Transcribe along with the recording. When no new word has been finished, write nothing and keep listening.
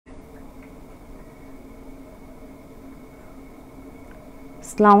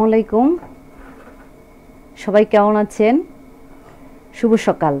আসসালামু আলাইকুম, সবাই কেমন আছেন? শুভ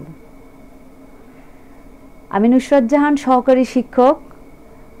সকাল। আমি নুসরাত জাহান, সহকারী শিক্ষক।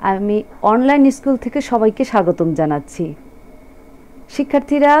 আমি অনলাইন স্কুল থেকে সবাইকে স্বাগতম জানাচ্ছি।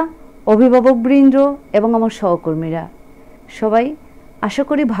 শিক্ষার্থীরা, অভিভাবকবৃন্দ এবং আমার সহকর্মীরা সবাই আশা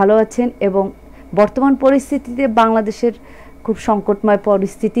করি ভালো আছেন এবং বর্তমান পরিস্থিতিতে বাংলাদেশের খুব সংকটময়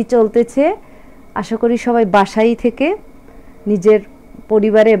পরিস্থিতি চলতেছে। আশা করি সবাই বাসায় থেকে নিজের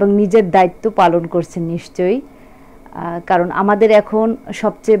পরিবারে এবং নিজের দায়িত্ব পালন করছেন নিশ্চয়ই। কারণ আমাদের এখন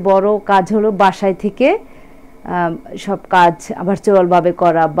সবচেয়ে বড় কাজ হলো বাসায় থেকে সব কাজ ভার্চুয়ালভাবে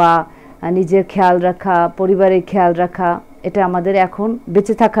করা বা নিজের খেয়াল রাখা, পরিবারের খেয়াল রাখা। এটা আমাদের এখন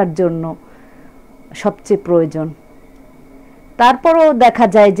বেঁচে থাকার জন্য সবচেয়ে প্রয়োজন। তারপরও দেখা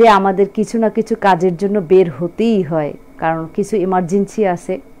যায় যে আমাদের কিছু না কিছু কাজের জন্য বের হতেই হয়, কারণ কিছু এমার্জেন্সি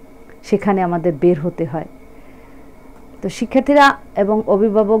আছে, সেখানে আমাদের বের হতে হয়। তো শিক্ষার্থীরা এবং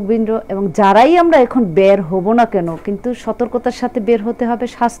অভিভাবকবৃন্দ এবং যারাই আমরা এখন বের হব না কেন, কিন্তু সতর্কতার সাথে বের হতে হবে,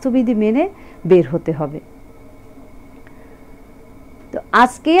 স্বাস্থ্যবিধি মেনে বের হতে হবে। তো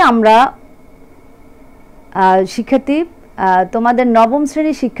আজকে আমরা শিক্ষার্থী, তোমাদের নবম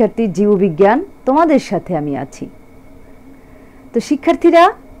শ্রেণীর শিক্ষার্থী জীববিজ্ঞান, তোমাদের সাথে আমি আছি। তো শিক্ষার্থীরা,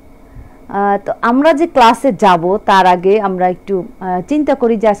 তো আমরা যে ক্লাসে যাব তার আগে আমরা একটু চিন্তা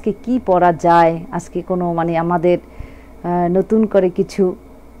করি যে আজকে কি পড়া যায়, আজকে কোনো আমাদের নতুন করে কিছু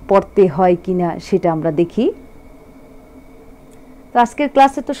পড়তে হয় কিনা সেটা আমরা দেখি। তো আজকের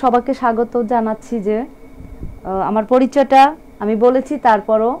ক্লাসে তো সবাইকে স্বাগত জানাচ্ছি। যে আমার পরিচয়টা আমি বলেছি,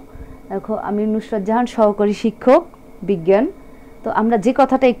 তারপরও দেখো আমি নুসরাত জাহান, সহকারী শিক্ষক বিজ্ঞান। তো আমরা যে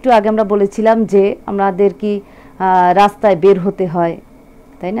কথাটা একটু আগে আমরা বলেছিলাম যে আমাদের কি রাস্তায় বের হতে হয়,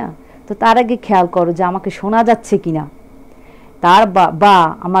 তাই না? তো তার আগে খেয়াল করো যে আমাকে শোনা যাচ্ছে কিনা, তার বা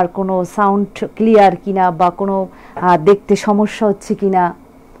আমার কোনো সাউন্ড ক্লিয়ার কিনা বা কোনো দেখতে সমস্যা হচ্ছে কিনা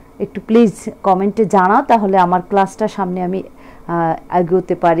একটু প্লিজ কমেন্টে জানাও, তাহলে আমার ক্লাসটা সামনে আমি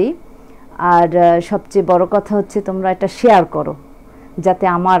এগোতে পারি। আর সবচেয়ে বড় কথা হচ্ছে তোমরা এটা শেয়ার করো, যাতে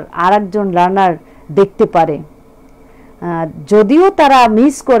আমার আরেকজন লার্নার দেখতে পারে, যদিও তারা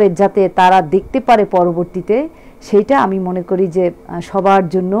মিস করে যাতে তারা দেখতে পারে পরবর্তীতে। সেইটা আমি মনে করি যে সবার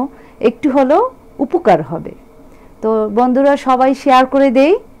জন্য একটু হলেও উপকার হবে। তো বন্ধুরা, সবাই শেয়ার করে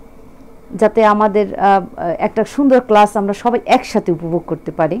দেই যাতে আমাদের একটা সুন্দর ক্লাস আমরা সবাই একসাথে উপভোগ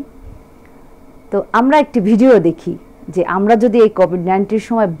করতে পারি। তো আমরা একটি ভিডিও দেখি যে আমরা যদি এই কোভিড-19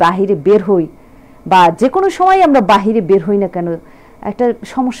 সময় বাহিরে বের হই বা যে কোনো সময় আমরা বাহিরে বের হই না কেন, একটা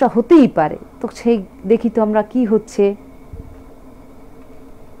সমস্যা হতেই পারে। তো সেই দেখি তো আমরা কি হচ্ছে।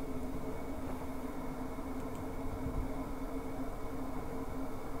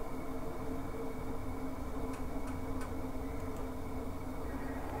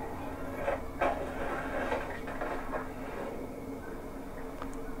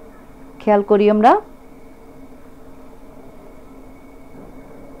 খেয়াল করি আমরা।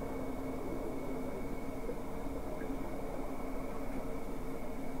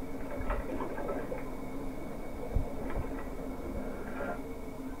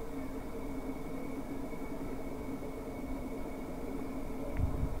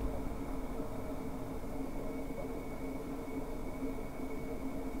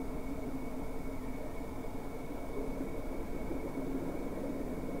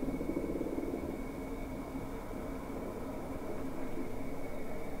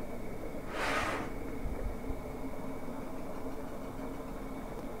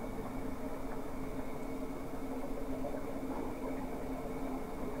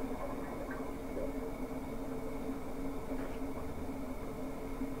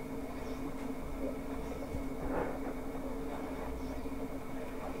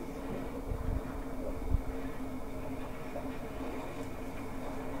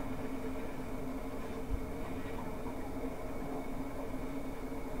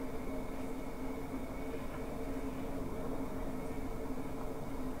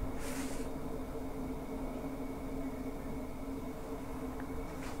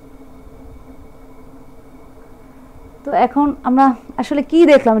 তো এখন আমরা আসলে কি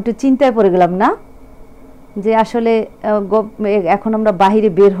দেখলাম, একটু চিন্তায় পড়ে গেলাম না, যে আসলে এখন আমরা বাহিরে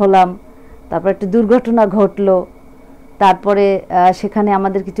বের হলাম, তারপর একটা দুর্ঘটনা ঘটলো, তারপরে সেখানে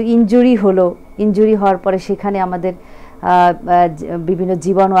আমাদের কিছু ইনজুরি হলো, ইনজুরি হওয়ার পরে সেখানে আমাদের বিভিন্ন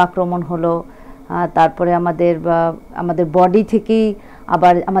জীবাণু আক্রমণ হলো, তারপরে আমাদের বডি থেকেই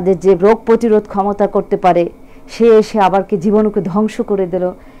আবার আমাদের যে রোগ প্রতিরোধ ক্ষমতা করতে পারে সে এসে আবার কি জীবাণুকে ধ্বংস করে দিল।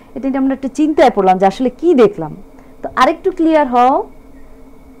 এটা আমরা একটু চিন্তায় পড়লাম যে আসলে কি দেখলাম। তো আরেকটু ক্লিয়ার হও,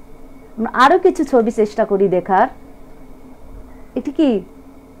 আরও কিছু ছবি চেষ্টা করি দেখার। এটি কি?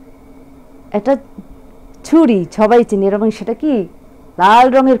 এটা ছুরি, সবাই চিনি, এবং সেটা কি লাল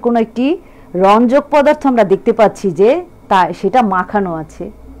রঙের কোনো একটি রঞ্জক পদার্থ আমরা দেখতে পাচ্ছি যে তা সেটা মাখানো আছে।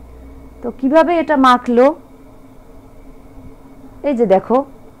 তো কিভাবে এটা মাখলো, এই যে দেখো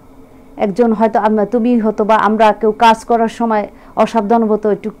একজন হয়তো তুমি হতো বা আমরা কেউ কাজ করার সময় অসাবধানবশত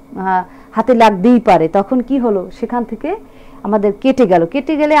একটু হাতে লাগতেই পারে, তখন কি হলো সেখান থেকে আমাদের কেটে গেল,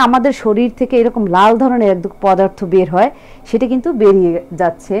 কেটে গেলে আমাদের শরীর থেকে এরকম লাল ধরনের এক পদার্থ বের হয়, সেটা কিন্তু বেরিয়ে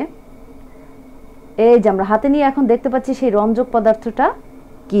যাচ্ছে। এই যে আমরা হাতে নিয়ে এখন দেখতে পাচ্ছি সেই রঞ্জক পদার্থটা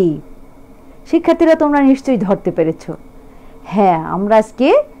কি। শিক্ষার্থীরা তোমরা নিশ্চয়ই ধরতে পেরেছ। হ্যাঁ, আমরা আজকে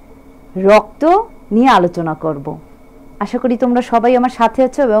রক্ত নিয়ে আলোচনা করব। আশা করি তোমরা সবাই আমার সাথে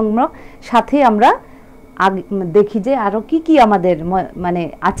আছো এবং সাথে আমরা দেখি যে আরো কি কি আমাদের মানে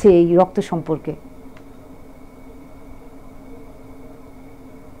আছে এই রক্ত সম্পর্কে।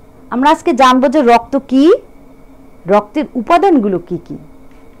 আমরা আজকে জানবো যে রক্ত কি, রক্তের উপাদানগুলো কি কি।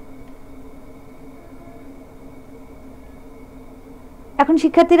 এখন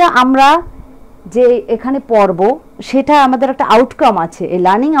শিক্ষার্থীরা আমরা যে এখানে পড়ব সেটা আমাদের একটা আউটকাম আছে। এই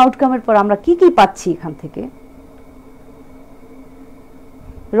লার্নিং আউটকামের পর আমরা কি কি পাচ্ছি এখান থেকে,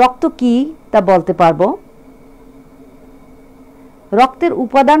 রক্ত কি তা বলতে পারবো, রক্তের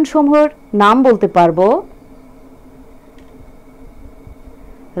উপাদান সমূহের নাম বলতে পারবো,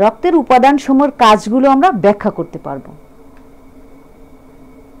 রক্তের উপাদান সমূহের কাজগুলো আমরা ব্যাখ্যা করতে পারবো।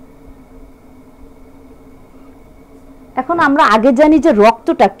 এখন আমরা আগে জানি যে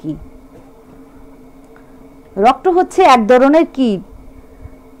রক্তটা কি। রক্ত হচ্ছে এক ধরনের কি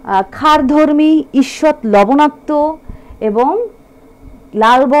ক্ষারধর্মী, ঈষৎ লবণাক্ত এবং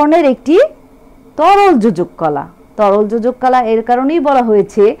লাল বর্ণের একটি তরল যোজক কলা। তরল যোজক কলা এর কারণেই বলা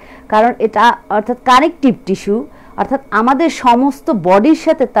হয়েছে কারণ এটা অর্থাৎ কানেকটিভ টিস্যু, অর্থাৎ আমাদের সমস্ত বডির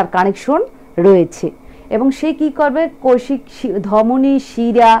সাথে তার কানেকশন রয়েছে এবং সে কি করবে, কৈশিক ধমনী,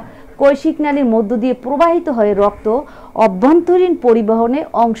 শিরা, কৈশিক নালীর মধ্য দিয়ে প্রবাহিত হয়ে রক্ত অভ্যন্তরীণ পরিবহনে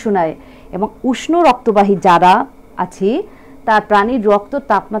অংশ নেয় এবং উষ্ণ রক্তবাহী যারা আছে তার প্রাণীর রক্ত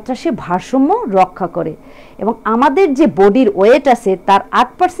তাপমাত্রা সে ভারসাম্য রক্ষা করে এবং আমাদের যে বডির ওয়েট আছে তার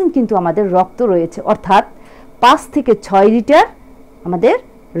 8% কিন্তু আমাদের রক্ত রয়েছে, অর্থাৎ 5 থেকে 6 লিটার আমাদের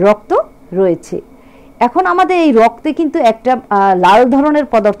রক্ত রয়েছে। এখন আমাদের এই রক্তে কিন্তু একটা লাল ধরনের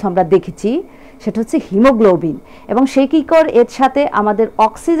পদার্থ আমরা দেখেছি, সেটা হচ্ছে হিমোগ্লোবিন এবং সে কী করে এর সাথে আমাদের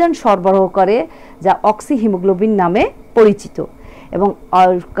অক্সিজেন সরবরাহ করে যা অক্সি হিমোগ্লোবিন নামে পরিচিত এবং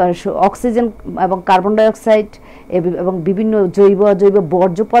অক্সিজেন এবং কার্বন ডাইঅক্সাইড এবং বিভিন্ন জৈব অজৈব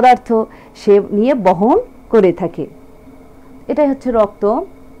বর্জ্য পদার্থ সে নিয়ে বহন করে থাকে। এটাই হচ্ছে রক্ত।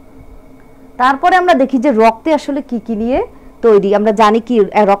 তারপরে আমরা দেখি যে রক্তে আসলে কি কি নিয়ে তৈরি। আমরা জানি কি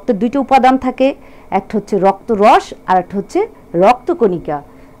রক্তের দুইটা উপাদান থাকে, একটা হচ্ছে রক্তরস আর একটা হচ্ছে রক্তকণিকা।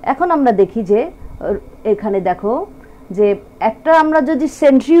 এখন আমরা দেখি যে এখানে দেখো যে একটা আমরা যদি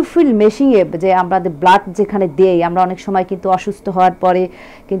সেন্ট্রিফুল মেশিনে যে আমাদের ব্লাড যেখানে দেই, আমরা অনেক সময় কিন্তু অসুস্থ হওয়ার পরে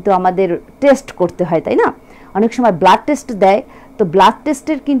কিন্তু আমাদের টেস্ট করতে হয়, তাই না? অনেক সময় ব্লাড টেস্ট দেয়, তো ব্লাড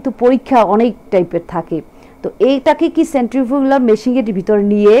টেস্টের কিন্তু পরীক্ষা অনেক টাইপের থাকে। তো এইটাকে কি সেন্ট্রিফুলার মেশিনের ভিতরে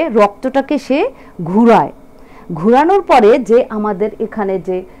নিয়ে রক্তটাকে সে ঘুরায়, ঘুরানোর পরে যে আমাদের এখানে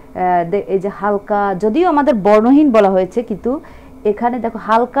যে এই যে হালকা, যদিও আমাদের বর্ণহীন বলা হয়েছে, কিন্তু এখানে দেখো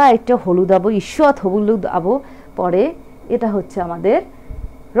হালকা একটা হলুদ আবো, ঈষৎ হলুদ আবো পরে, এটা হচ্ছে আমাদের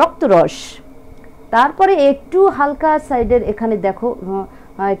রক্তরস। তারপরে একটু হালকা সাইডের এখানে দেখো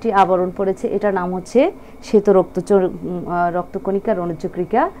এটি আবরণ পড়েছে, এটার নাম হচ্ছে শ্বেত রক্তকণিকা,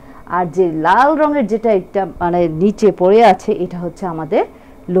 রণচক্রিকা। আর যে লাল রঙের যেটা একটা মানে নিচে পড়ে আছে এটা হচ্ছে আমাদের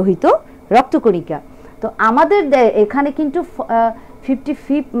লোহিত রক্তকণিকা। তো আমাদের এখানে কিন্তু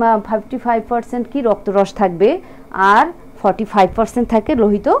 55% কি রক্তরস থাকবে আর 45% থাকে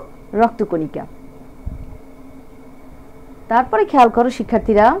লোহিত রক্তকণিকা। তারপরে খেয়াল করো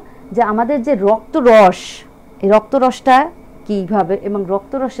শিক্ষার্থীরা যে আমাদের যে রক্তরস, এই রক্তরসটা কীভাবে, এবং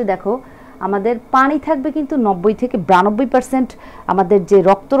রক্তরসে দেখো আমাদের পানি থাকবে কিন্তু 90 থেকে 92%। আমাদের যে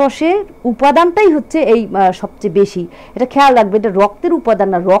রক্তরসের উপাদানটাই হচ্ছে এই সবচেয়ে বেশি, এটা খেয়াল রাখবে, এটা রক্তের উপাদান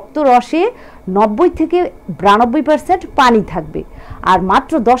না। রক্তরসে 90 থেকে 92% পানি থাকবে আর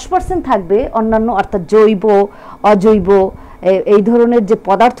মাত্র 10% থাকবে অন্যান্য, অর্থাৎ জৈব অজৈব এই ধরনের যে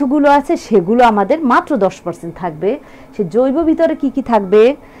পদার্থগুলো আছে সেগুলো আমাদের মাত্র 10% থাকবে। সে জৈব ভিতরে কি কি থাকবে,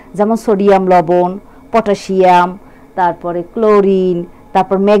 যেমন সোডিয়াম লবণ, পটাশিয়াম, তারপরে ক্লোরিন,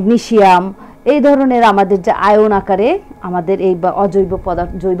 তারপর ম্যাগনেসিয়াম, এই ধরনের আমাদের যে আয়ন আকারে আমাদের এই অজৈব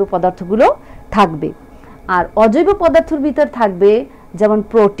পদার্থ, জৈব পদার্থগুলো থাকবে। আর অজৈব পদার্থের ভিতর থাকবে যেমন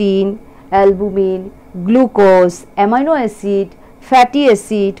protein, albumin, glucose, amino acid, fatty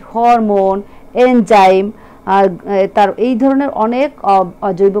acid, hormone, enzyme, আর তার এই ধরনের অনেক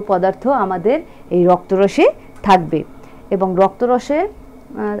অজৈব পদার্থ আমাদের এই রক্তরসে থাকবে। এবং রক্তরসে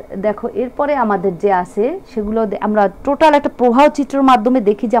দেখো এরপরে আমাদের যে আছে সেগুলো আমরা টোটাল একটা প্রবাহ চিত্রের মাধ্যমে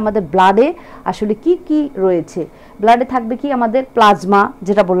দেখি যে আমাদের ব্লাডে আসলে কি কি রয়েছে। ব্লাডে থাকবে কি আমাদের প্লাজমা,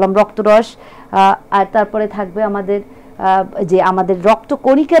 যেটা বললাম রক্তরস, আর তারপরে থাকবে আমাদের যে আমাদের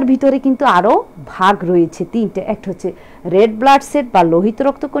রক্তকণিকার ভিতরে কিন্তু আরও ভাগ রয়েছে তিনটে। একটা হচ্ছে রেড ব্লাড সেল বা লোহিত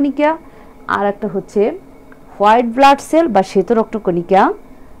রক্তকণিকা, আর একটা হচ্ছে হোয়াইট ব্লাড সেল বা শ্বেত রক্তকণিকা,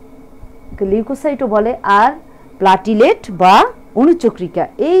 লিউকোসাইটও বলে, আর প্লাটিলেট বা অণুচক্রিকা।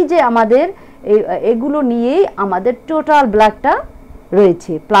 এই যে আমাদের এগুলো নিয়েই আমাদের টোটাল ব্লাডটা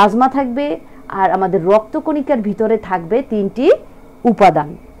রয়েছে। প্লাজমা থাকবে আর আমাদের রক্তকণিকার ভিতরে থাকবে তিনটি উপাদান।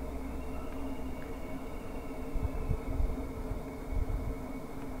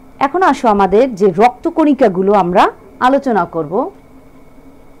 এখন আসো আমাদের যে রক্তকণিকাগুলো আমরা আলোচনা করব।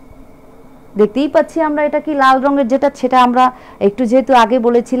 দেখতেই পাচ্ছি আমরা এটা কি লাল রঙের, যেটা সেটা আমরা একটু যেহেতু আগে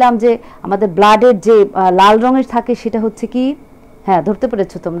বলেছিলাম যে আমাদের ব্লাডের যে লাল রঙের থাকে সেটা হচ্ছে কি, হ্যাঁ ধরতে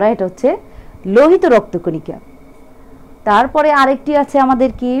পেরেছো তোমরা, এটা হচ্ছে লোহিত রক্তকণিকা। তারপরে আরেকটি আছে আমাদের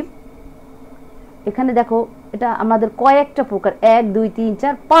কি, এখানে দেখো এটা আমাদের কয়েকটা প্রকার, 1 2 3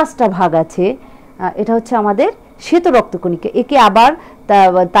 4 5টা ভাগ আছে। এটা হচ্ছে আমাদের শ্বেত রক্তকণিকা। একে আবার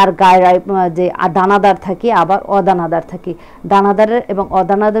তার গায়ে যে দানাদার থাকে আবার অদানাদার থাকে। দানাদারের এবং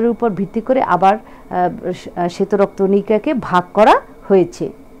অদানাদারের উপর ভিত্তি করে আবার শ্বেত রক্তকণিকাকে ভাগ করা হয়েছে।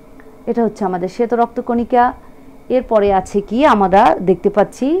 এটা হচ্ছে আমাদের শ্বেত রক্তকণিকা। এরপরে আছে কি আমরা দেখতে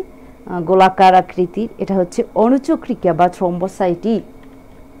পাচ্ছি গোলাকার আকৃতির, এটা হচ্ছে অণুচক্রিকা বা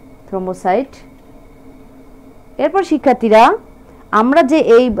থ্রম্বোসাইট। এরপর শিক্ষার্থীরা আমরা যে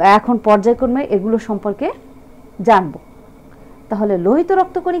এই এখন পর্যায়ক্রমে এগুলো সম্পর্কে জানব। তাহলে লোহিত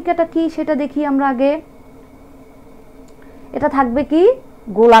রক্তকণিকাটা কি সেটা দেখি আমরা আগে। এটা থাকবে কি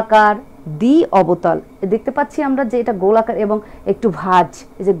গোলাকার দ্বি অবতল। দেখতে পাচ্ছি আমরা যে এটা গোলাকার এবং একটু ভাঁজ,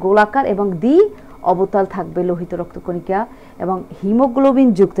 এই যে গোলাকার এবং দ্বি অবতল থাকবে লোহিত রক্তকণিকা এবং হিমোগ্লোবিন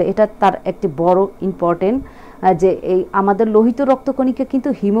যুক্ত। এটা তার একটি বড় ইম্পর্টেন্ট যে এই আমাদের লোহিত রক্তকণিকা কিন্তু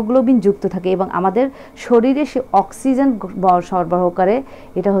হিমোগ্লোবিন যুক্ত থাকে এবং আমাদের শরীরে সে অক্সিজেন সরবরাহ করে।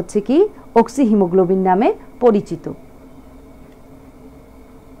 এটা হচ্ছে কি অক্সি হিমোগ্লোবিন নামে পরিচিত।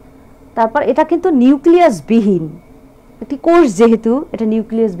 তারপর এটা কিন্তু নিউক্লিয়াসবিহীন একটি কোষ, যেহেতু এটা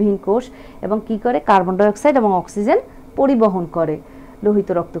নিউক্লিয়াসবিহীন কোষ এবং কি করে কার্বন ডাই অক্সাইড এবং অক্সিজেন পরিবহন করে লোহিত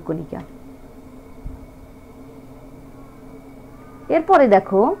রক্তকণিকা। এরপরে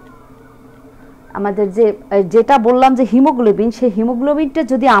দেখো আমাদের যেটা বললাম যে হিমোগ্লোবিন, সেই হিমোগ্লোবিনটা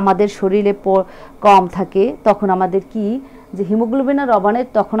যদি আমাদের শরীরে কম থাকে তখন আমাদের কি যে হিমোগ্লোবিনের অভাবে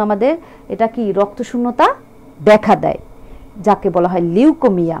তখন আমাদের এটা কি রক্তশূন্যতা দেখা দেয়, যাকে বলা হয়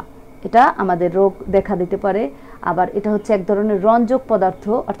লিউকোমিয়া। এটা আমাদের রোগ দেখা দিতে পারে। আবার এটা হচ্ছে এক ধরনের রঞ্জক পদার্থ,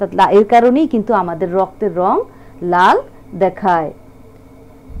 অর্থাৎ এর কারণেই কিন্তু আমাদের রক্তের রং লাল দেখায়।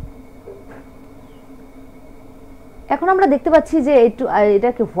 এখন আমরা দেখতে পাচ্ছি যে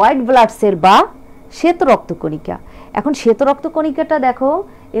এটাকে হোয়াইট ব্লাড সেল বা শ্বেত রক্তকণিকা। এখন শ্বেত রক্তকণিকাটা দেখো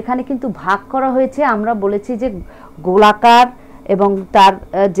এখানে কিন্তু ভাগ করা হয়েছে। আমরা বলেছি যে গোলাকার এবং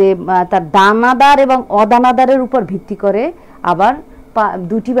তার দানাদার এবং অদানাদারের উপর ভিত্তি করে আবার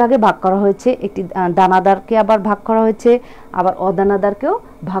দুটি ভাগে ভাগ করা হয়েছে। একটি দানাদারকে আবার ভাগ করা হয়েছে, আবার অদানাদারকেও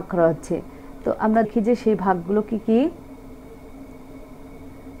ভাগ করা হচ্ছে। তো আমরা দেখি যে সেই ভাগগুলো কি কি।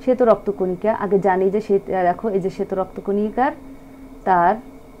 শ্বেত রক্তকণিকা আগে জানি যে দেখো এই যে শ্বেত রক্তকণিকার তার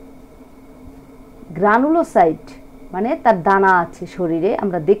গ্রানুলোসাইট মানে তার দানা আছে শরীরে,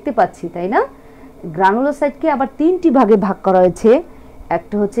 আমরা দেখতে পাচ্ছি তাই না। গ্রানুলোসাইটকে আবার 3টি ভাগে ভাগ করা হয়েছে।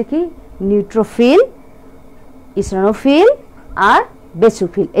 একটা হচ্ছে কি নিউট্রোফিল, ইসনোফিল আর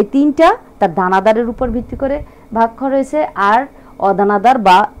বেসোফিল। এই 3টা তার দানাদারের উপর ভিত্তি করে ভাগ করা হয়েছে। আর অদানাদার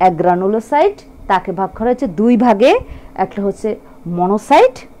বা অ্যাগ্রানুলোসাইট তাকে ভাগ করা হয়েছে 2 ভাগে। একটা হচ্ছে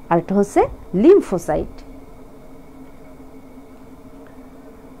মনোসাইট আর একটা হচ্ছে লিম্ফোসাইট।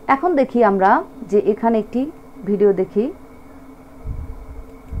 এখন দেখি আমরা যে এখানে একটি ভিডিও দেখি।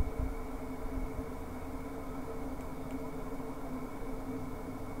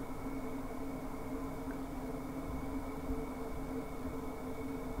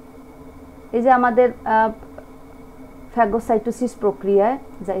 এই যে আমাদের ফ্যাগোসাইটোসিস প্রক্রিয়ায়,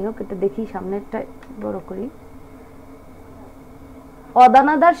 যাই হোক এটা দেখি সামনেরটা বড় করি।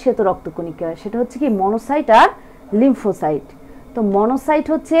 অদানাদার শ্বেত রক্তকণিকা সেটা হচ্ছে কি মনোসাইট আর লিম্ফোসাইট। তো মনোসাইট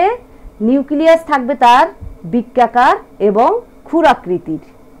হচ্ছে নিউক্লিয়াস থাকবে তার বৃত্তাকার এবং ক্ষুরাকৃতির,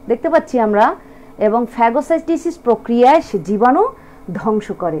 দেখতে পাচ্ছি আমরা, এবং ফ্যাগোসাইটোসিস প্রক্রিয়ায় সে জীবাণু ধ্বংস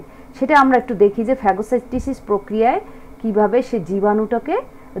করে। সেটা আমরা একটু দেখি যে ফ্যাগোসাইটোসিস প্রক্রিয়ায় কিভাবে সে জীবাণুটাকে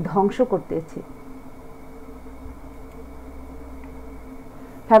ধ্বংস করতেছে।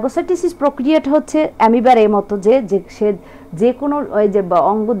 ফ্যাগোসাইটোসিস প্রক্রিয়াটা হচ্ছে অ্যামিবার এর মতো সে যে কোনো ওই যে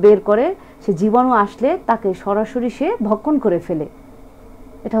অঙ্গ বের করে, সে জীবাণু আসলে তাকে সরাসরি সে ভক্ষণ করে ফেলে।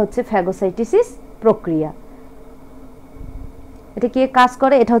 এটা হচ্ছে ফ্যাগোসাইটোসিস প্রক্রিয়া। এটা কে কাজ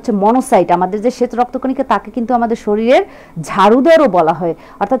করে? এটা হচ্ছে মনোসাইট, আমাদের যে শ্বেত রক্তকণিকা তাকে কিন্তু আমাদের শরীরের ঝাড়ুদারও বলা হয়।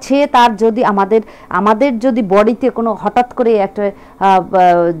 অর্থাৎ সে তার যদি আমাদের যদি বডিতে কোনো হঠাৎ করে একটা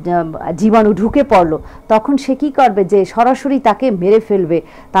জীবাণু ঢুকে পড়লো, তখন সে কি করবে? যে সরাসরি তাকে মেরে ফেলবে।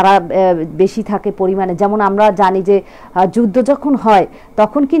 তারা বেশি থাকে পরিমাণে। যেমন আমরা জানি যে যুদ্ধ যখন হয়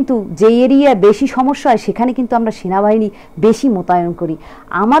তখন কিন্তু যে এরিয়া বেশি সমস্যা হয় সেখানে কিন্তু আমরা সেনাবাহিনী বেশি মোতায়েন করি।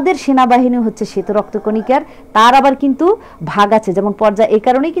 আমাদের সেনাবাহিনী হচ্ছে শ্বেত রক্তকণিকার, তার আবার কিন্তু ভাগ আছে, যেমন পর্যায়। এই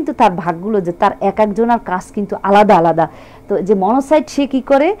কারণেই কিন্তু তার ভাগগুলো যে তার এক একজনের কাজ কিন্তু আলাদা আলাদা। তো যে মনোসাইট সে কি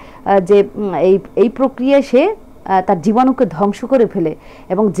করে? যে এই প্রক্রিয়ায় সে তার জীবাণুকে ধ্বংস করে ফেলে,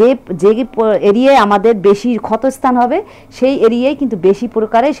 এবং যে এরিয়ায় আমাদের বেশি ক্ষতস্থান হবে সেই এরিয়ায় কিন্তু বেশি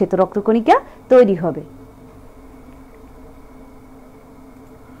প্রকারে শ্বেত রক্তকণিকা তৈরি হবে।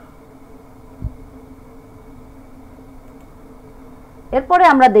 এরপরে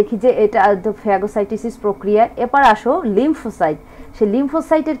আমরা দেখি যে এটা ফ্যাগোসাইটোসিস প্রক্রিয়া। এরপর আসো লিম্ফোসাইট। সে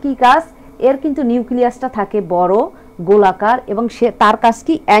লিম্ফোসাইটের কি কাজ? এর কিন্তু নিউক্লিয়াসটা থাকে বড় গোলাকার, এবং সে তার কাজ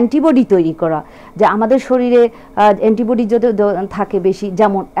কি? অ্যান্টিবডি তৈরি করা। যে আমাদের শরীরে অ্যান্টিবডি যদি থাকে বেশি,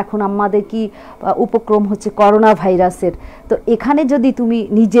 যেমন এখন আমাদের কি উপক্রম হচ্ছে করোনা ভাইরাসের, তো এখানে যদি তুমি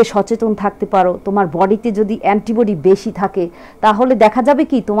নিজে সচেতন থাকতে পারো, তোমার বডিতে যদি অ্যান্টিবডি বেশি থাকে, তাহলে দেখা যাবে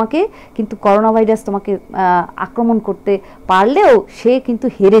কি তোমাকে কিন্তু করোনা ভাইরাস তোমাকে আক্রমণ করতে পারলেও সে কিন্তু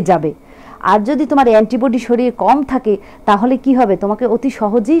হেরে যাবে। আর যদি তোমার অ্যান্টিবডি শরীরে কম থাকে তাহলে কি হবে? তোমাকে অতি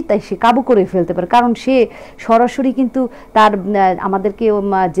সহজেই তাই সে কাবু করে ফেলতে পারে, কারণ সে সরাসরি কিন্তু তার আমাদেরকে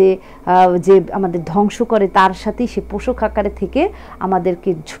যে আমাদের ধ্বংস করে তার সাথেই সে পোষক আকারে থেকে আমাদেরকে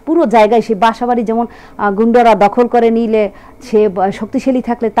পুরো জায়গায় সে বাসাবাড়ি যেমন গুন্ডারা দখল করে নিলে সে শক্তিশালী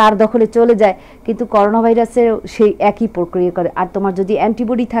থাকলে তার দখলে চলে যায়, কিন্তু করোনা ভাইরাসের সেই একই প্রক্রিয়া করে। আর তোমার যদি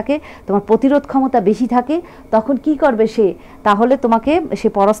অ্যান্টিবডি থাকে, তোমার প্রতিরোধ ক্ষমতা বেশি থাকে, তখন কি করবে সে? তাহলে তোমাকে সে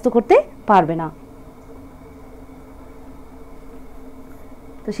পরাস্ত করতে পারবে না।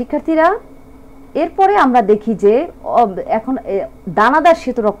 তো শিক্ষার্থীরা, এরপরে আমরা দেখি যে এখন দানাদার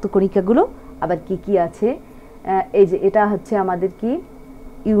শ্বেত রক্তকণিকাগুলো আবার কি কি আছে। এই যে এটা হচ্ছে আমাদের কি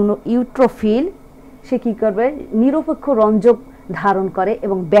ইউট্রোফিল। সে কি করবে? নিরপেক্ষ রঞ্জক ধারণ করে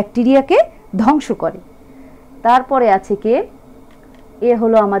এবং ব্যাকটেরিয়াকে ধ্বংস করে। তারপরে আছে কে? এ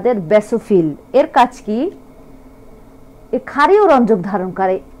হলো আমাদের বেসোফিল। এর কাজ কি? এ ক্ষারীয় রঞ্জক ধারণ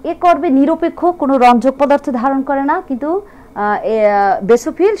করে। এ করবে নিরপেক্ষ কোনো রঞ্জক পদার্থ ধারণ করে না, কিন্তু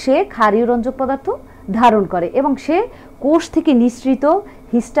বেসোফিল সে ক্ষারীয় রঞ্জক পদার্থ ধারণ করে, এবং সে কোষ থেকে নিঃসৃত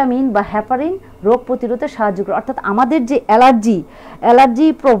হিস্টামিন বা হ্যাপারিন রোগ প্রতিরোধে সাহায্য করে। অর্থাৎ আমাদের যে অ্যালার্জি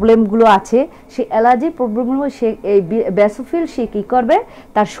প্রবলেমগুলো আছে, সেই অ্যালার্জি প্রবলেমগুলো সে এই বেসোফিল সে কী করবে?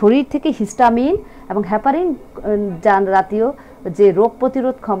 তার শরীর থেকে হিস্টামিন এবং হ্যাপারিন জাতীয় যে রোগ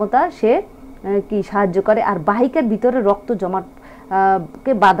প্রতিরোধ ক্ষমতা সে কি সাহায্য করে। আর বাহিকার ভিতরে রক্ত জমা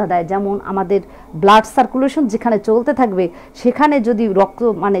কে বাধা দেয়। যেমন আমাদের ব্লাড সার্কুলেশন যেখানে চলতে থাকবে, সেখানে যদি রক্ত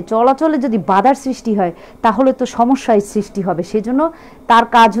চলাচলে যদি বাধার সৃষ্টি হয়, তাহলে তো সমস্যার সৃষ্টি হবে। সেজন্য তার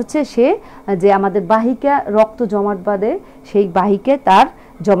কাজ হচ্ছে সে যে আমাদের বাহিকা রক্ত জমাট বাঁধে, সেই বাহিকে তার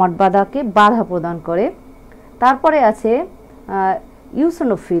জমাট বাঁধাকে বাধা প্রদান করে। তারপরে আছে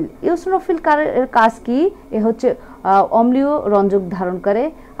ইউসিনোফিল। ইউসিনোফিল এর কাজ কি? এ হচ্ছে অম্লীয় রঞ্জক ধারণ করে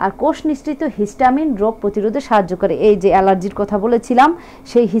আর কোষ নিঃসৃত হিস্টামিন রোগ প্রতিরোধে সাহায্য করে। এই যে অ্যালার্জির কথা বলেছিলাম,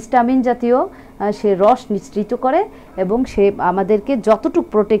 সেই হিস্টামিন জাতীয় সে রস নিঃসৃত করে, এবং সে আমাদেরকে যতটুকু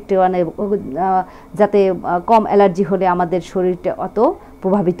প্রোটেক্ট যাতে কম অ্যালার্জি হলে আমাদের শরীরটা অত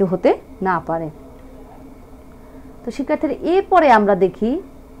প্রভাবিত হতে না পারে। তো শিক্ষার্থীরা, এরপরে আমরা দেখি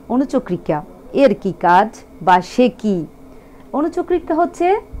অণুচক্রিকা। এর কি কাজ বা সে কি? অণুচক্রিকা হচ্ছে,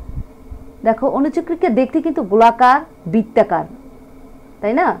 দেখো অণুচক্রিকা দেখতে কিন্তু গোলাকার বৃত্তাকার,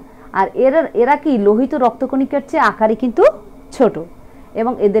 তাই না? আর এরা কি লোহিত রক্তকণিকার চেয়ে আকারে কিন্তু ছোট,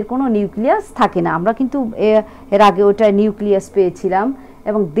 এবং এদের কোনো নিউক্লিয়াস থাকে না। আমরা কিন্তু এর আগে ওটা নিউক্লিয়াস পেয়েছিলাম।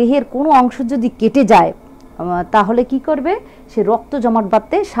 এবং দেহের কোনো অংশ যদি কেটে যায় তাহলে কি করবে? সে রক্ত জমাট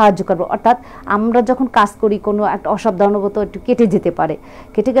বাঁধতে সাহায্য করবে। অর্থাৎ আমরা যখন কাজ করি, কোনো একটা অসাবধানবশত একটু কেটে যেতে পারে,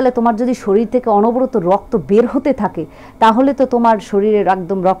 কেটে গেলে তোমার যদি শরীর থেকে অনবরত রক্ত বের হতে থাকে, তাহলে তো তোমার শরীরের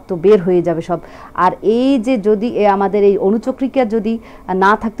একদম রক্ত বের হয়ে যাবে সব। আর এই যে যদি আমাদের এই অণুচক্রিকা যদি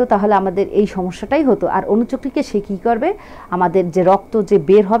না থাকতো, তাহলে আমাদের এই সমস্যাটাই হতো। আর অণুচক্রিকা সে কী করবে? আমাদের যে রক্ত যে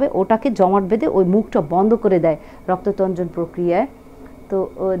বের হবে ওটাকে জমাট বেঁধে ওই মুখটা বন্ধ করে দেয় রক্ততঞ্জন প্রক্রিয়ায়। তো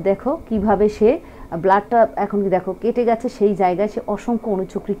দেখো কিভাবে সে ব্লাডটা এখন দেখো কেটে গেছে, সেই জায়গায় সে অসংখ্য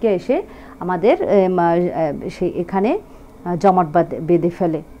অণুচক্রিকা এসে আমাদের সেই এখানে জমাট বেঁধে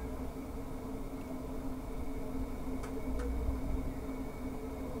ফেলে।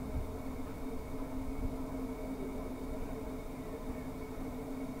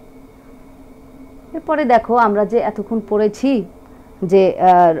 এরপরে দেখো আমরা যে এতক্ষণ পড়েছি যে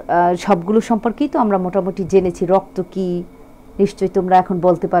সবগুলো সম্পর্কেই তো আমরা মোটামুটি জেনেছি। রক্ত কি নিশ্চয়ই তোমরা এখন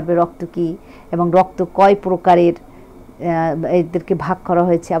বলতে পারবে রক্ত কি, এবং রক্ত কয় প্রকারের, এদেরকে ভাগ করা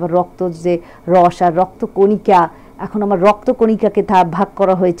হয়েছে। আবার রক্ত যে রস আর রক্ত কণিকা, এখন আমার রক্ত কণিকাকে ভাগ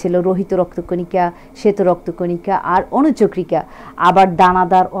করা হয়েছিল রোহিত রক্তকণিকা, শ্বেত রক্তকণিকা আর অনুচক্রিকা। আবার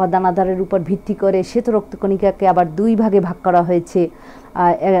দানাদার অদানাদারের উপর ভিত্তি করে শ্বেত রক্তকণিকাকে আবার দুই ভাগে ভাগ করা হয়েছে,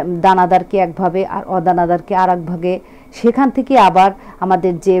 দানাদারকে একভাবে আর অদানাদারকে আর এক ভাগে। সেখান থেকে আবার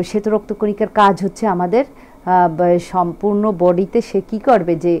আমাদের যে শ্বেত রক্তকণিকার কাজ হচ্ছে আমাদের সম্পূর্ণ বডিতে সে কী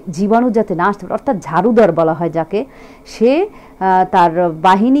করবে, যে জীবাণু যাতে না আসতে পারে, অর্থাৎ ঝাড়ুদার বলা হয় যাকে, সে তার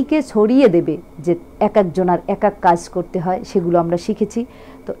বাহিনীকে ছড়িয়ে দেবে, যে এক একজনার এক এক কাজ করতে হয়, সেগুলো আমরা শিখেছি।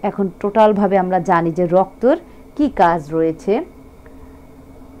 তো এখন টোটালভাবে আমরা জানি যে রক্তর কি কাজ রয়েছে।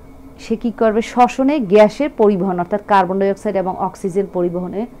 সে কী করবে, শ্বসনে গ্যাসের পরিবহন অর্থাৎ কার্বন ডাইঅক্সাইড এবং অক্সিজেন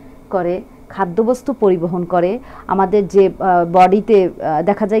পরিবহনে করে, খাদ্যবস্তু পরিবহন করে। আমাদের যে বডিতে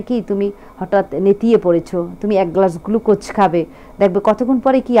দেখা যায় কি, তুমি হঠাৎ নেতিয়ে পড়েছো, তুমি এক গ্লাস গ্লুকোজ খাবে, দেখবে কতক্ষণ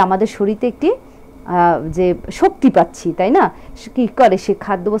পরে কি আমাদের শরীরে একটি যে শক্তি পাচ্ছি, তাই না? কী করে, সে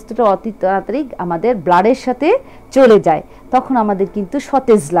খাদ্যবস্তুটা অতি তাড়াতাড়ি আমাদের ব্লাডের সাথে চলে যায়, তখন আমাদের কিন্তু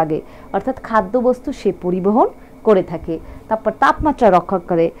সতেজ লাগে, অর্থাৎ খাদ্যবস্তু সে পরিবহন করে থাকে। তারপর তাপমাত্রা রক্ষা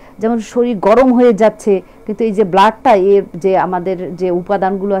করে, যেমন শরীর গরম হয়ে যাচ্ছে, কিন্তু এই যে ব্লাডটা, এর যে আমাদের যে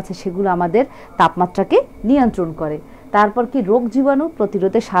উপাদানগুলো আছে সেগুলো আমাদের তাপমাত্রাকে নিয়ন্ত্রণ করে। তারপর কি, রোগ জীবাণু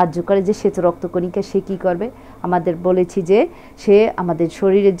প্রতিরোধে সাহায্য করে, যে শ্বেত রক্তকণিকা সে কী করবে, আমাদের বলেছি যে সে আমাদের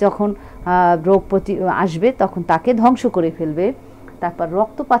শরীরে যখন রোগ আসবে তখন তাকে ধ্বংস করে ফেলবে। তারপর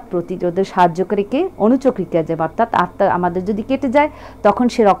রক্তপাত প্রতিরোধে সাহায্য করে কে, অনুচক্রিকা, যে অর্থাৎ আমাদের যদি কেটে যায় তখন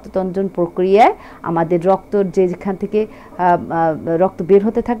সে রক্ততঞ্জন প্রক্রিয়ায় আমাদের রক্ত যেখান থেকে রক্ত বের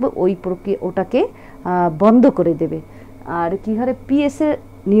হতে থাকবে ওই প্রক্রিয়া ওটাকে বন্ধ করে দেবে। আর কী হয়, পিএসের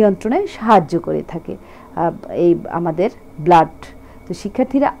নিয়ন্ত্রণে সাহায্য করে থাকে এই আমাদের ব্লাড। তো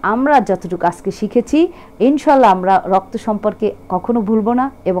শিক্ষার্থীরা, আমরা যতটুকু আজকে শিখেছি ইনশাল্লাহ আমরা রক্ত সম্পর্কে কখনো ভুলবো না,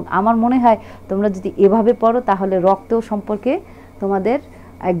 এবং আমার মনে হয় তোমরা যদি এভাবে পড়ো তাহলে রক্ত সম্পর্কে তোমাদের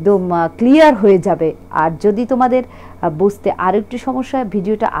একদম ক্লিয়ার হয়ে যাবে। আর যদি তোমাদের বুঝতে আরও একটু সমস্যা হয়,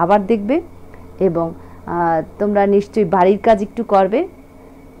 ভিডিওটা আবার দেখবে, এবং তোমরা নিশ্চয়ই বাড়ির কাজ একটু করবে।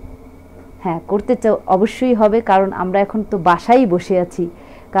 হ্যাঁ, করতে চাও অবশ্যই হবে, কারণ আমরা এখন তো বাসায় বসে আছি,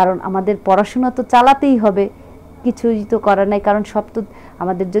 কারণ আমাদের পড়াশোনা তো চালাতেই হবে, কিছুই তো করার নাই। কারণ সব তো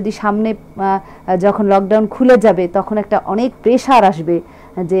আমাদের যদি সামনে যখন লকডাউন খুলে যাবে তখন একটা অনেক প্রেশার আসবে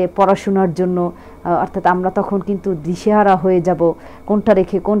যে পড়াশোনার জন্য, অর্থাৎ আমরা তখন কিন্তু দিশেহারা হয়ে যাব কোনটা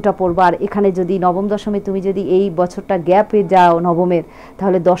রেখে কোনটা পড়বা। আর এখানে যদি নবম দশমে তুমি যদি এই বছরটা গ্যাপে যাও নবমের,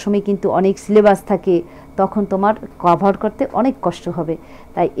 তাহলে দশমে কিন্তু অনেক সিলেবাস থাকে, তখন তোমার কভার করতে অনেক কষ্ট হবে।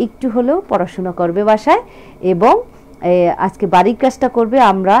 তাই একটু হলেও পড়াশোনা করবে বাসায়, এবং আজকে বাড়ির কাজটা করবে।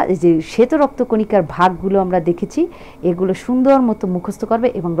 আমরা যে শ্বেত রক্তকণিকার ভাগগুলো আমরা দেখেছি এগুলো সুন্দর মতো মুখস্থ করবে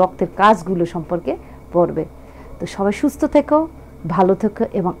এবং রক্তের কাজগুলো সম্পর্কে পড়বে। তো সবাই সুস্থ থেকো, ভালো থেকো,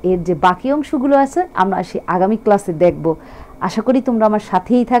 এবং এর যে বাকি অংশগুলো আছে আমরা আগামী ক্লাসে দেখব। আশা করি তোমরা আমার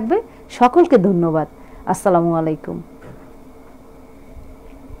সাথেই থাকবে। সকলকে ধন্যবাদ। আসসালামু আলাইকুম।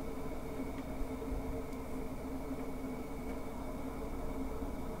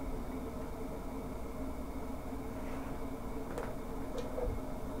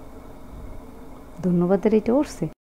 ধন্যবাদের এটা উঠছে।